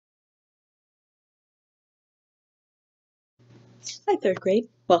Hi, third grade.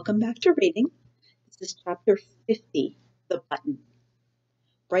 Welcome back to reading. This is chapter 50, The Button.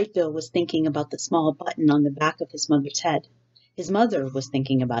 Bright Bill was thinking about the small button on the back of his mother's head. His mother was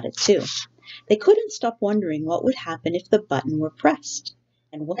thinking about it too. They couldn't stop wondering what would happen if the button were pressed.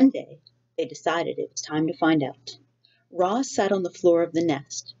 And one day, they decided it was time to find out. Roz sat on the floor of the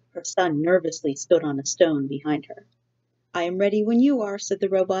nest. Her son nervously stood on a stone behind her. "I am ready when you are," said the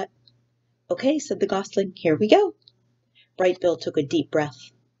robot. "Okay," said the gosling. "Here we go." Bright Bill took a deep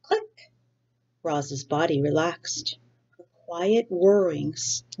breath. Click! Roz's body relaxed. Her quiet whirring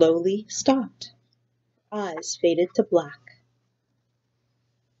slowly stopped. Her eyes faded to black.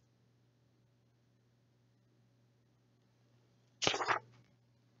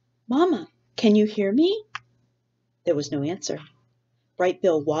 "Mama, can you hear me?" There was no answer. Bright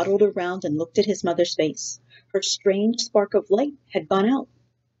Bill waddled around and looked at his mother's face. Her strange spark of light had gone out.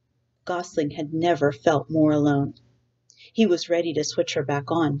 Gosling had never felt more alone. He was ready to switch her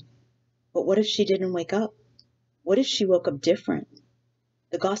back on. But what if she didn't wake up? What if she woke up different?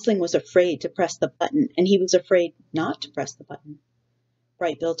 The gosling was afraid to press the button, and he was afraid not to press the button.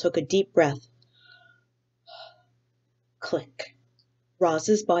 Bright Bill took a deep breath. Click.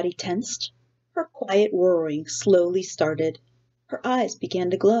 Roz's body tensed. Her quiet whirring slowly started. Her eyes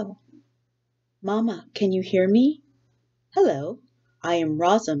began to glow. "Mama, can you hear me?" "Hello, I am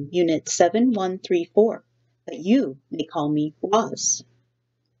Rosum, Unit 7134, but you may call me Roz."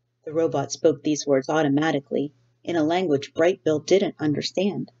 The robot spoke these words automatically, in a language Bright Bill didn't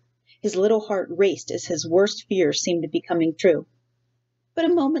understand. His little heart raced as his worst fears seemed to be coming true. But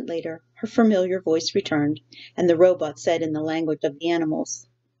a moment later, her familiar voice returned, and the robot said in the language of the animals,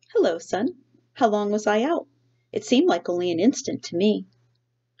 "Hello, son. How long was I out? It seemed like only an instant to me."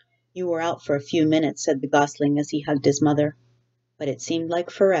 "You were out for a few minutes," said the gosling as he hugged his mother, "but it seemed like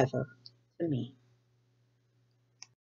forever to me."